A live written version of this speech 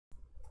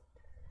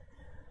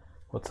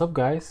What's up,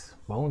 guys?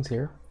 Bones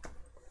here.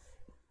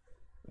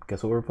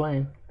 Guess what we're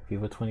playing?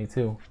 FIFA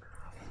 22.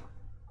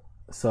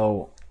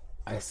 So,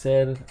 I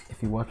said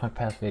if you watch my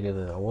past video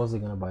that I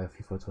wasn't gonna buy a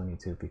FIFA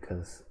 22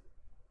 because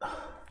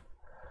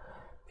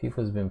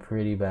FIFA's been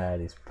pretty bad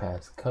these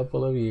past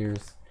couple of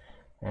years,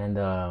 and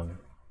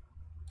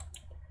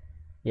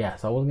yeah,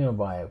 so I wasn't gonna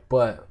buy it,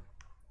 but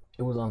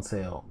it was on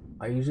sale.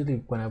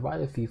 When I buy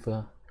the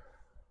FIFA,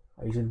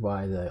 I usually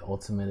buy the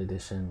Ultimate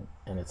Edition,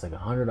 and it's like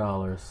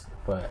 $100,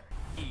 but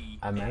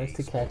I managed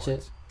to catch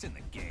it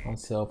on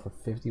sale for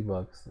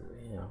 $50,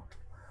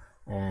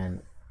 and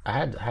I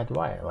had to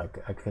buy it.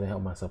 Like, I couldn't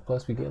help myself.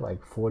 Plus, we get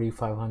like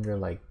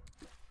 4,500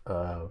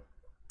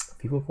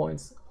 FIFA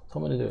points, so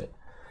I'm gonna do it.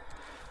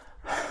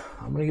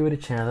 I'm gonna give it a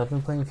chance. I've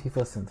been playing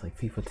FIFA since like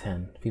FIFA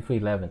 10, FIFA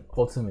 11,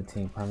 Ultimate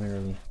Team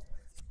primarily,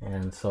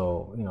 and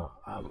so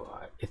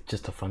it's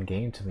just a fun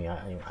game to me.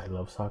 I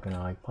love soccer and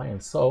I like playing.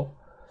 So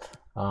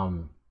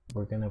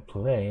we're gonna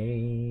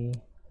play.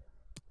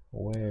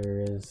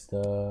 Where is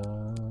the...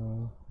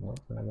 Nope,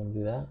 we're not gonna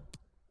do that.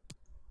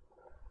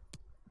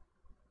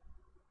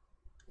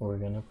 We're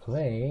gonna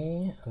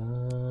play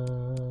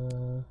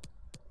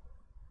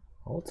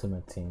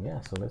Ultimate Team. Yeah,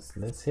 so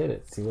let's hit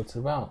it, see what's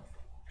about.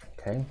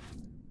 Okay,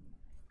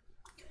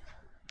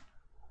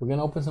 we're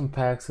gonna open some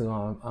packs.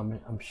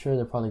 I'm sure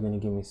they're probably gonna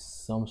give me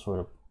some sort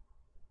of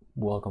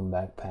welcome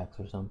back packs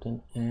or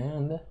something,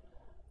 and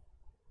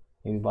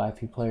maybe buy a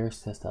few players,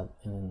 test out,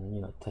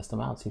 and test them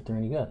out, see if they're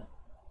any good.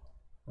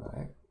 All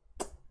right.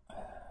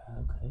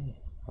 Okay.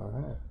 All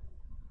right.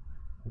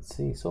 Let's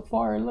see. So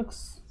far, it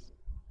looks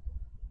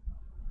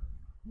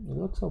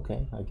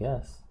okay, I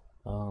guess.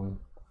 Okay,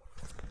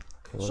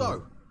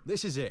 so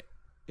this is it.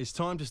 It's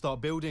time to start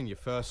building your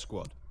first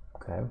squad.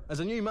 Okay. As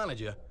a new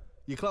manager,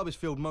 your club is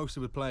filled mostly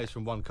with players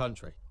from one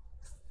country.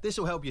 This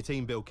will help your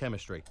team build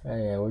chemistry.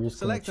 Yeah, we're just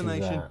select a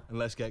nation that. and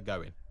let's get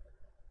going.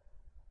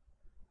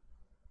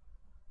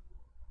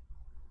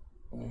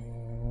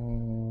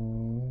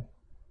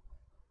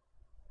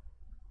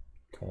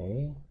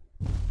 Okay.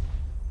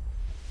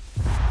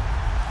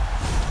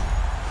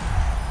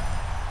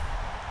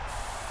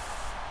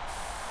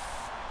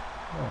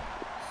 Oh,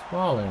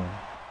 Smalling.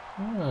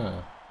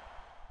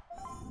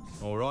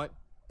 All right.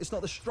 It's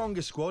not the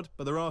strongest squad,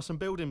 but there are some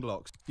building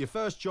blocks. Your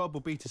first job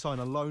will be to sign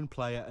a loan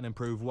player and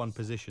improve one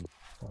position.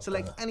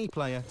 Select any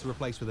player to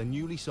replace with a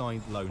newly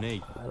signed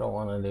loanee. I don't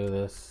want to do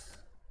this.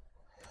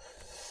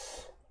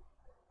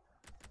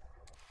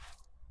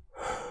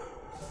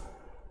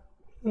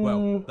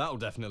 Well, that'll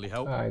definitely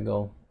help. All right,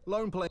 go.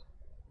 Loan play.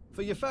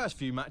 For your first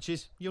few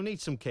matches, you'll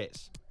need some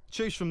kits.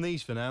 Choose from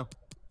these for now.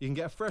 You can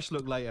get a fresh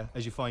look later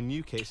as you find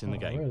new kits in the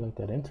game. I really like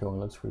that intro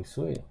one. Looks pretty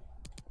sweet.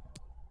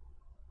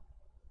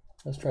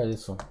 Let's try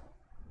this one.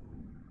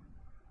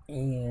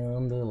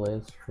 And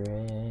let's try.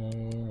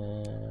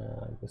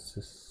 I guess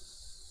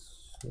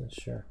this. Yeah,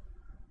 sure.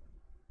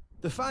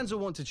 The fans will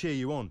want to cheer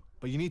you on,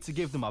 but you need to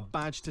give them a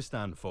badge to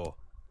stand for.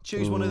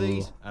 Choose one of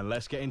these, and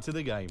let's get into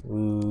the game.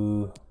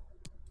 Ooh.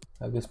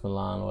 I guess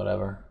Milan,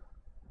 whatever.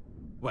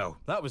 Well,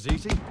 that was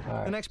easy.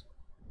 Right. The next...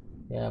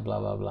 Yeah, blah,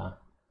 blah, blah.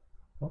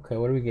 Okay,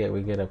 what do we get?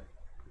 We get a...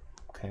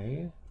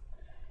 Okay.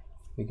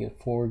 We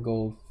get four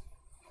gold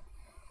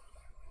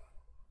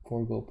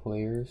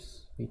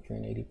players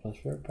featuring 80 plus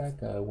shirt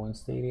pack, one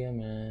stadium,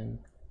 and...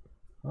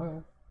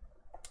 Alright.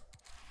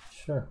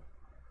 Sure.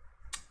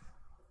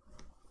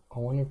 I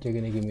wonder if they're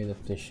gonna give me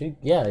the shit.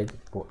 Yeah,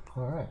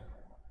 alright.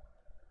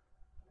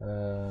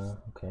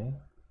 Okay.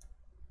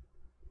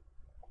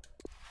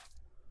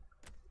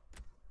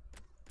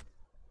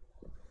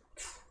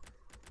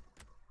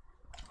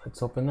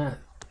 Let's open that.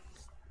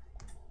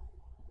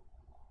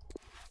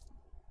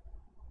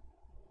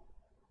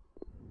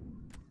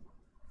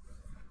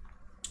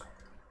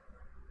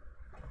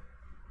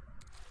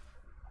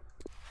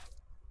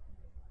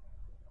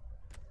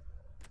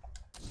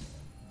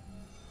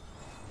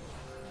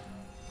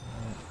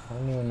 I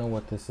don't even know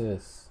what this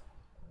is.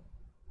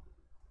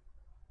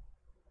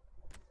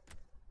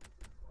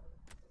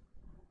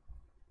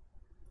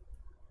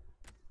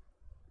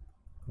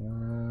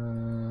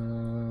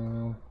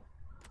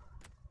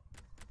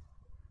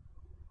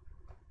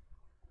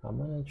 I'm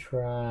gonna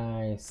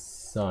try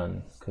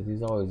Sun because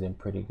he's always been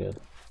pretty good.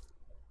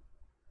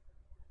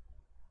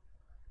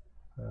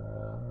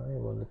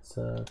 Alright, well, let's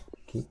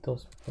keep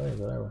those players,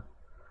 whatever.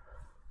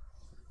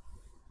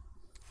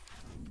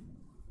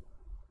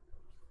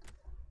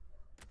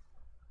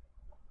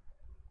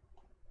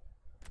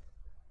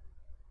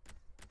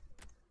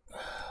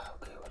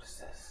 Okay, what is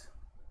this?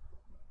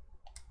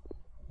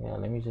 Yeah,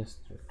 let me just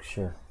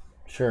sure.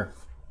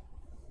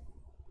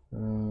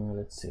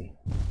 Let's see.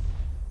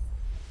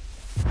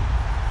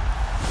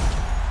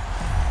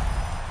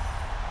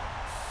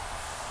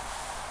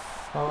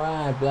 All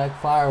right,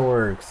 black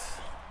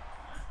fireworks.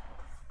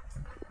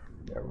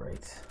 Yeah,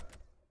 right.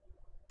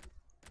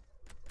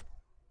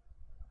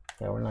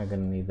 Yeah, we're not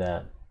gonna need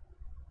that.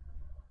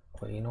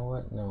 But you know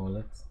what? No,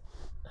 let's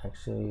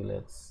transfer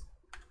list.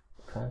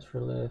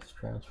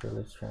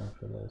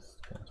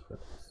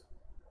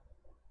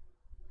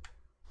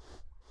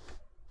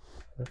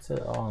 That's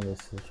it. All on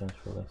this is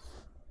transfer list.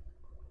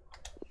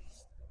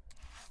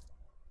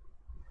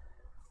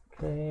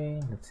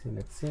 Okay, let's see,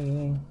 let's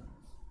see.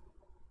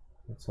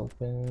 Let's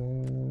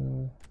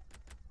open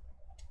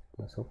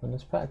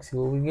this pack, see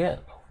what we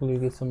get. Hopefully we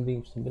get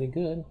somebody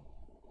good.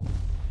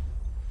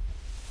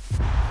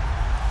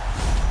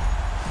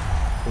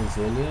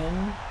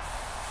 Brazilian.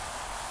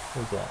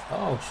 Who's that?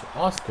 Oh,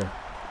 Oscar.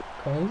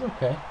 Okay, he's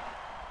okay.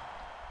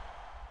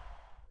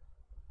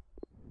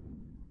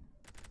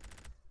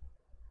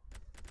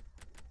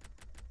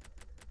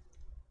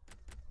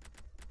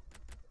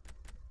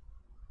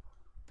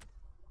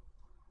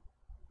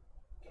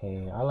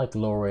 Okay, I like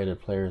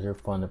low-rated players. They're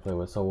fun to play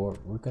with. So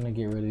we're gonna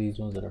get rid of these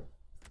ones that are.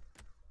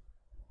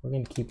 We're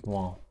gonna keep them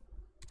all.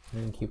 We're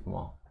gonna keep them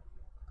all.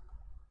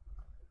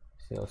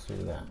 See what else we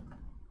got.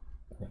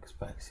 Next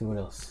pack. See what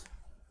else.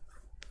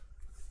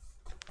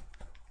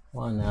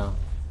 Come on now.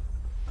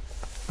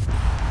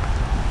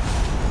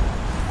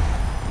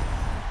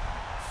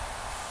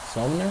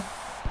 Summer.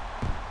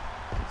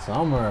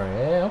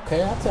 Yeah. Okay,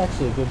 that's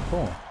actually a good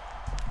pull.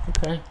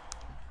 Okay.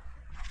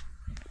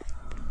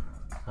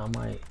 I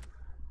might.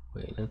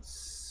 Wait,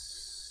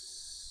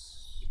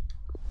 let's.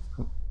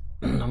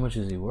 How much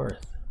is he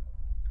worth?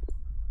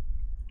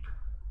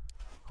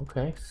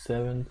 Okay,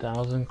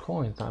 7,000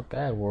 coins. Not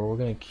bad. We're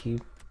gonna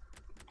keep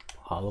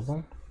all of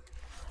them.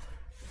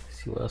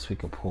 See what else we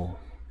can pull.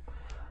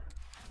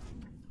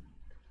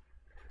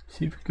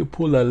 See if we can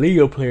pull La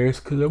Liga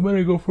players, because I'm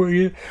gonna go for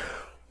a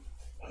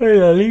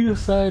La Liga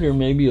side or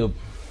maybe a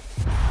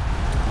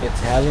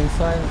Italian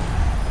side.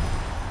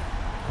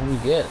 What do we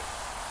get?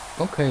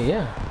 Okay,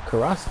 yeah,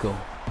 Carrasco.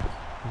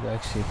 He's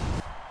actually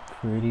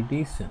pretty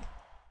decent.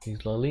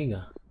 He's La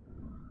Liga.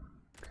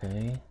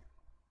 Okay.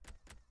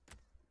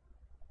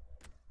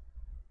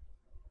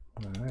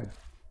 Alright.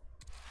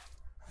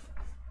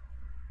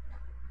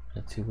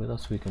 Let's see what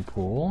else we can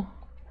pull.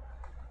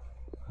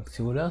 Let's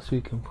see what else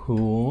we can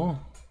pull.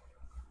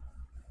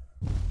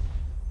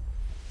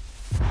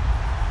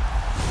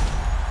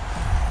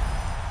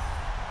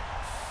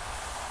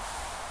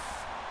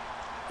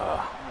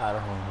 I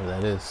don't know who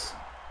that is.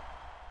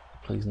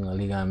 He plays in La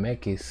Liga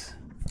MX.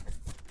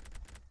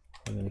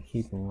 We're gonna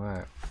keep him.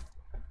 Alright.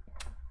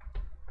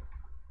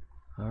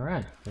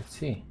 Alright, let's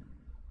see.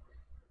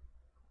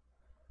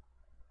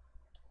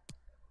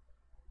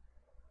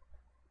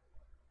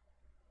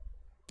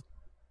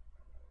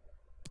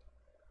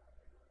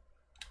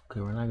 Okay,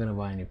 we're not gonna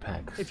buy any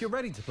packs. If you're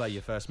ready to play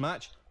your first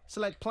match,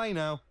 select play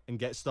now and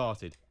get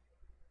started.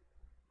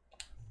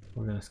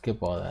 We're gonna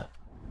skip all that.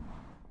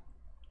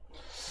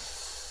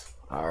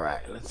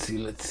 Alright, let's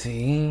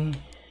see.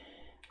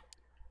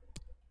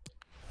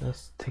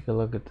 Let's take a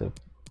look at the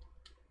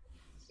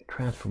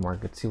transfer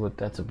market, see what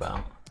that's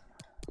about.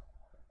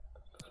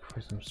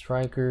 For some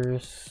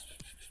strikers.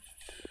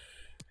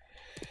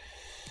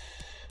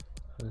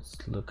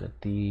 Let's look at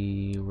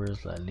the,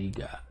 where's La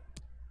Liga?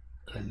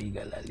 La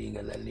Liga.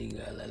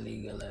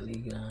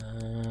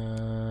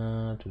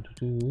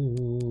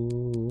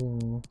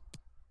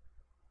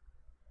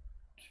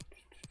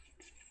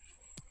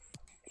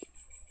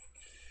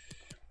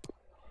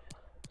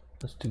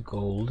 Let's do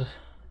gold.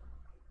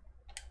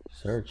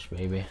 Search,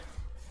 baby.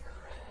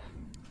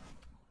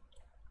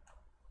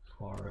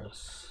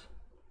 Forest.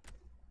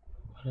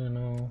 I don't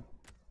know.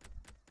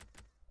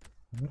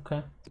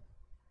 Okay.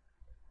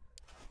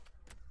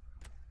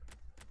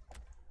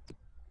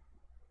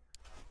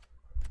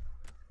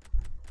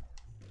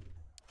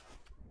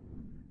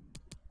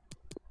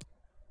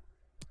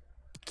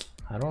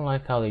 I don't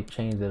like how they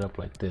changed it up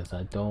like this.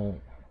 I don't.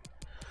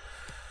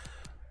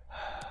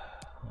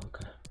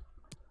 Okay.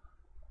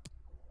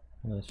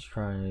 Let's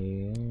try.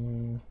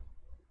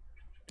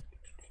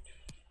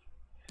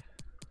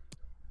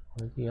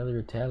 Where's the other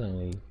Italian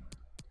league?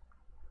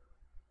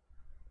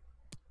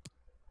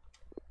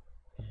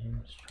 Okay,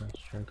 let's try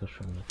strikers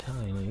from the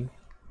Italian league.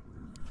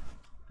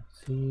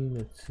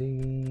 Let's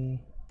see.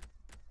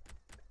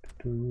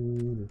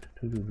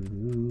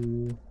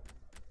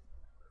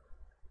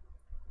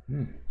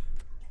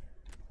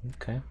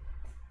 Okay.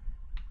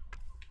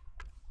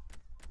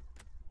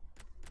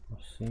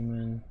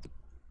 Seaman.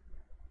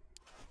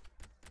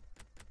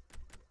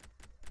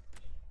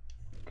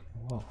 Okay,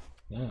 whoa,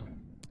 yeah.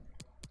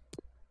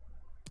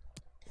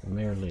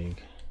 Premier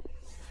League.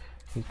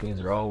 These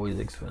games are always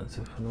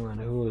expensive, no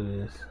matter who it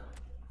is.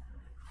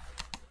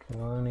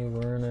 Cavani,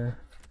 Werner.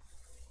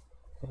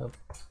 Yep.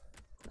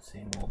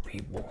 Same old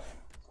people.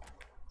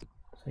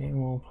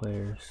 Same old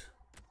players.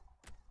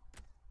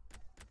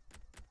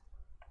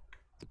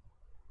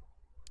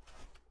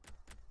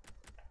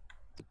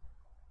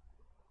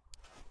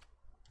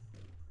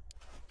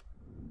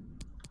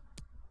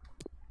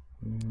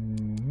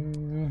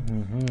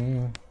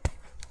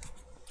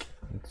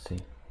 Let's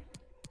see.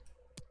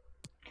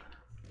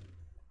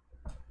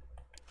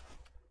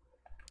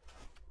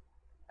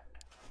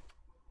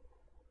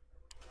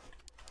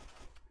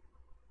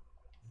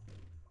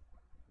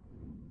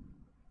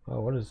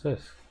 Oh, what is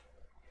this?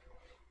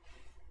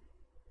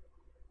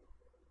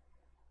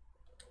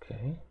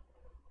 Okay.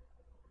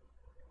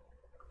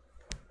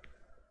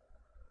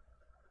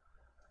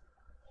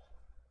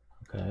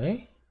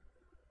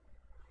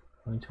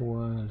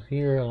 was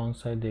here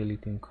alongside daily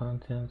theme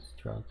contents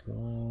throughout the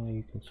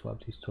you can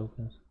swap these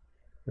tokens.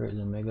 Here is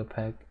a mega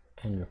pack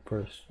and your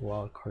first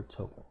wild card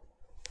token.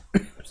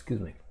 Excuse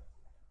me.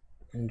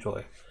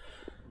 Enjoy.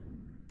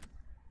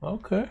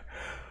 Okay.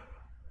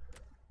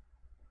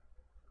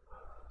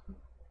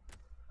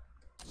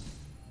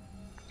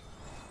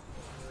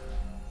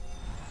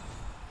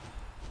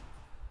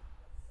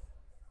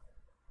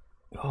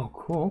 Oh,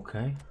 cool.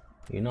 Okay.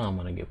 You know I'm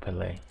gonna get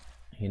Pele.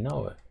 You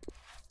know it.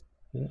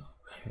 You know.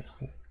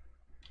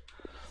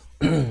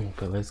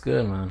 Pele's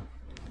good, man.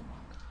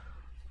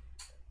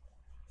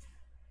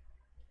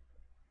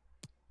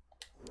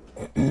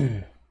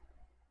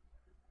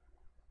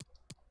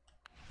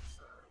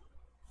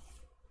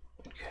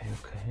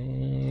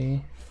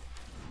 Okay.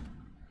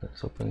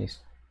 Let's open these.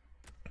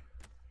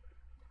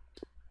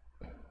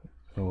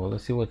 Well,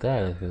 let's see what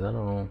that is, because I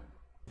don't know.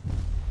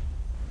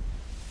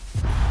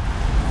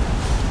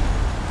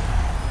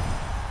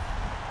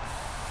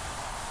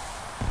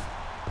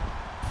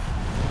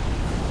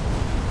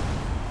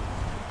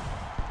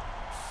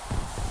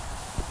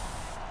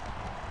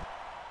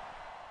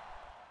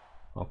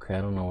 Okay,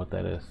 I don't know what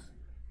that is.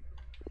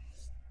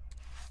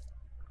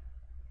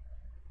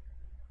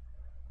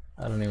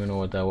 I don't even know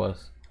what that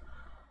was.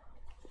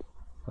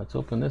 Let's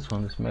open this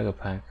one, this mega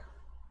pack.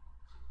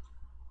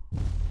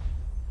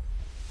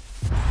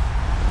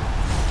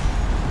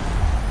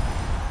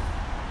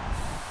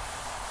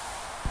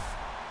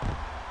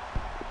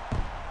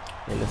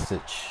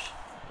 Illicit.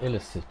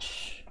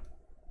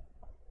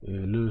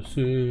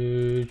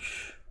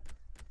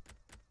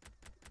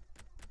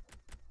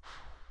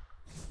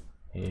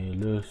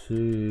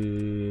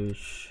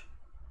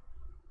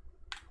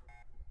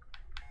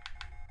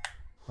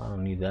 I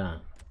don't need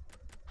that.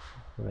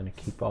 We're gonna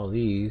keep all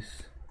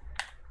these.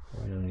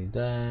 We don't need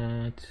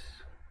that.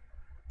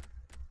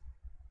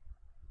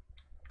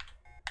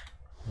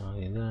 Don't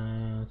need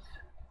that.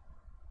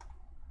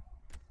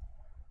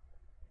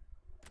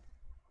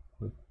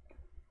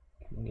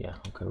 Yeah,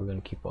 okay, we're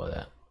gonna keep all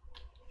that.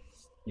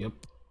 Yep.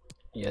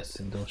 Yes,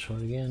 and don't show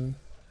it again.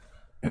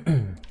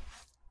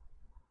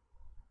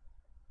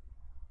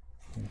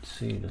 Let's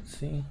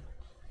see.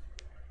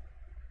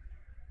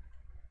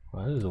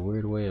 Wow, this is a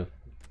weird way of.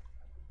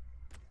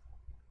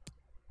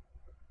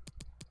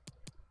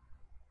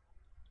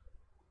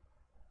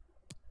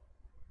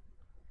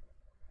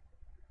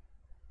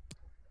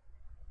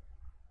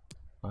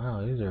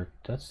 Wow,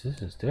 this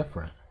is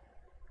different.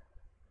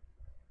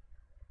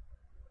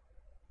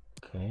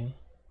 Okay.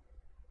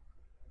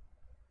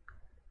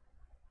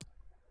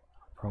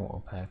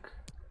 Promo pack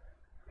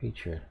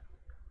featured.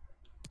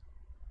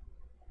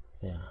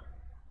 Yeah.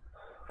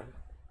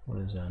 What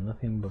is that?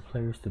 Nothing but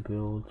players to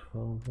build.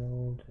 12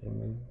 gold.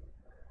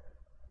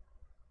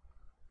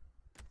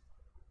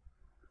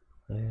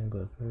 Nothing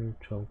but players.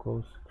 12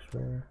 gold. 6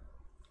 rare.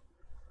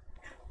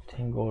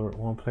 10 gold.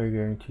 One player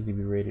guaranteed to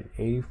be rated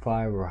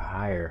 85 or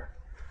higher.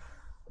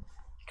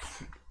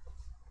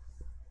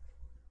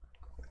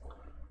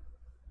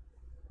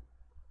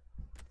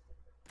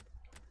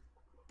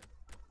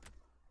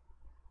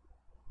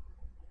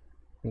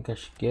 Think I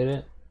should get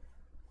it?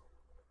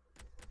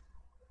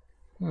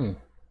 You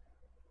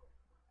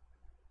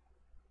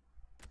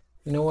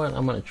know what?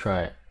 I'm gonna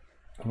try it.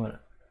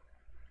 Let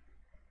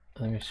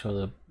me show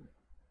the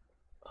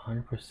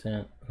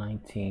 100%,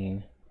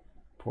 19,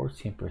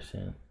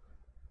 14%.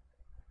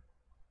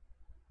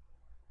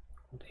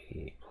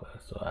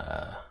 Plus,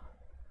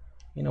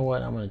 you know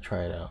what? I'm gonna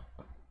try it out.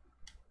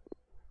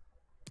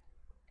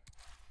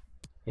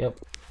 Yep.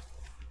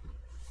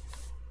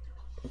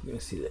 I'm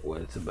gonna see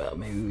what it's about.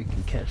 Maybe we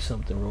can catch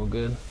something real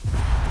good.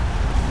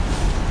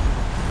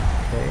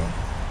 Okay.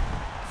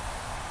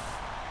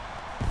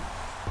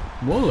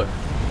 Mueller.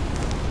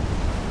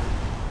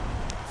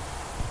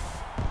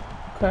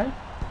 Okay.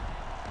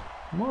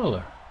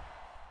 Mueller.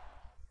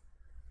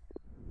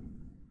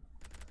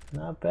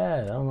 Not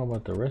bad. I don't know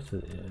about the rest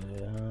of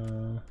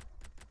it.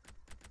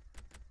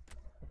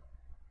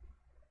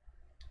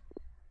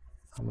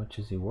 How much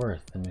is he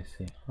worth? Let me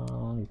see. Oh,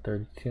 only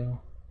 32.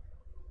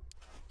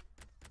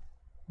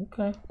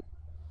 Okay.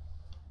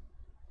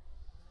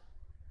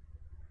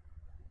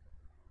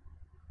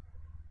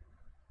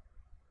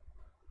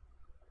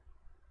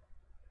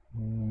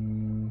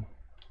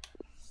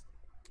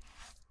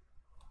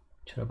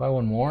 Should I buy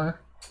one more?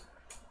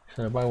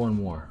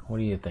 What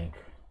do you think?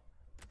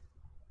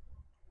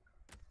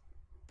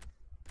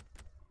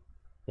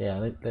 Yeah,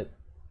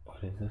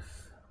 what is this?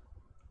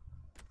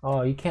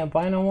 Oh, you can't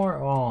buy no more?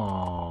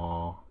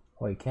 Oh,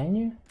 wait, can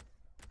you?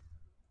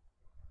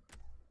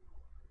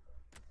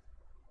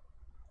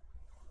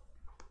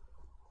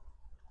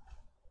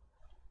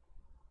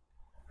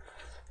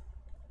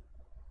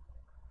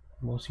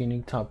 Most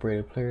unique top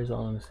rated players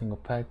all in a single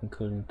pack,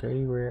 including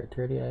 30 rare,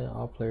 30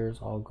 all players,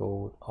 all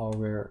gold, all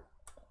rare,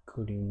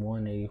 including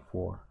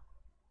 184.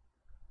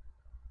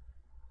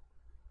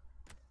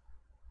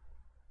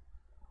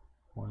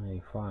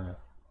 185.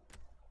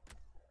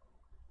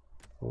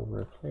 All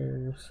rare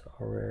players,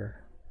 all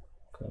rare,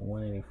 including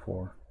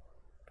 184.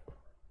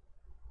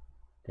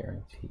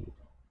 Guaranteed.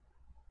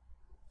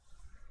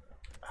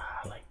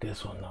 I like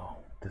this one though.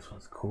 This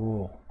one's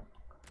cool.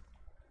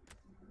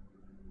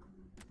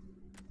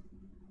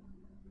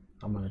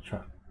 I'm gonna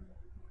try.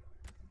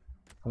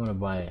 I'm gonna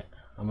buy it.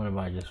 I'm gonna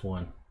buy just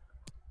one.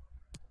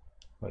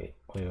 Wait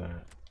a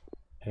minute.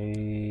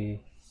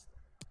 Hey,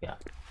 yeah,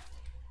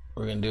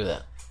 we're gonna do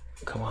that.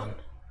 Come on.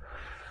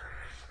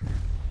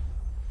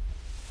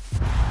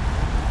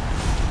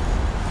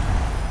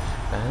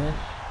 Spanish.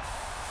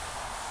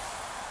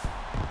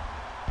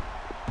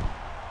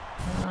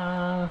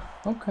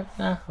 Okay,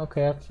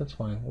 okay, that's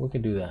fine. We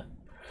could do that.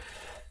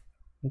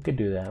 We could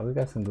do that. We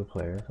got some good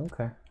players.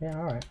 Okay, yeah,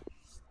 all right.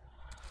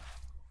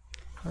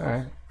 All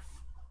right.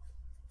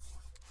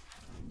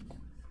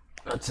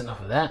 That's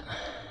enough of that.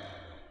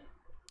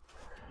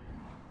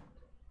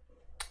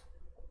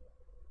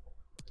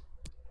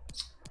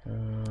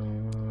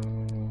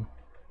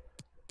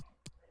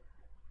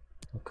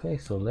 Okay,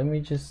 so let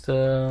me just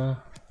okay,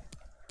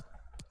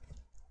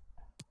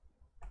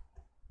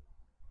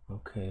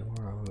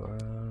 where are we?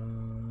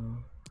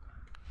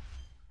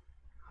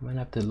 I'm gonna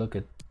have to look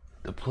at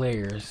the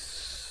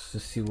players to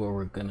see what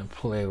we're gonna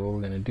play, what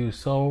we're gonna do.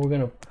 So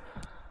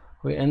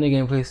we end the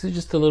gameplay. This is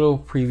just a little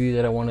preview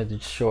that I wanted to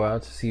show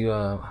out to see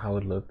how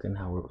it looked and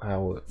how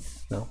it,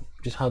 you know,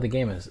 just how the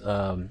game is.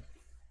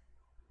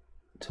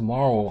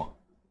 Tomorrow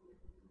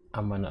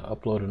I'm gonna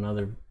upload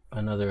another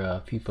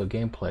FIFA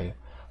gameplay,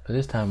 but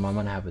this time I'm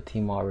gonna have a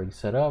team already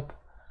set up,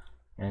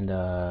 and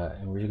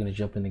we're just gonna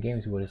jump in the game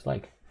and see what it's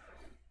like.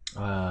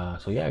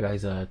 So yeah,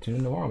 guys, tune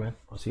in tomorrow, man.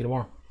 I'll see you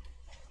tomorrow.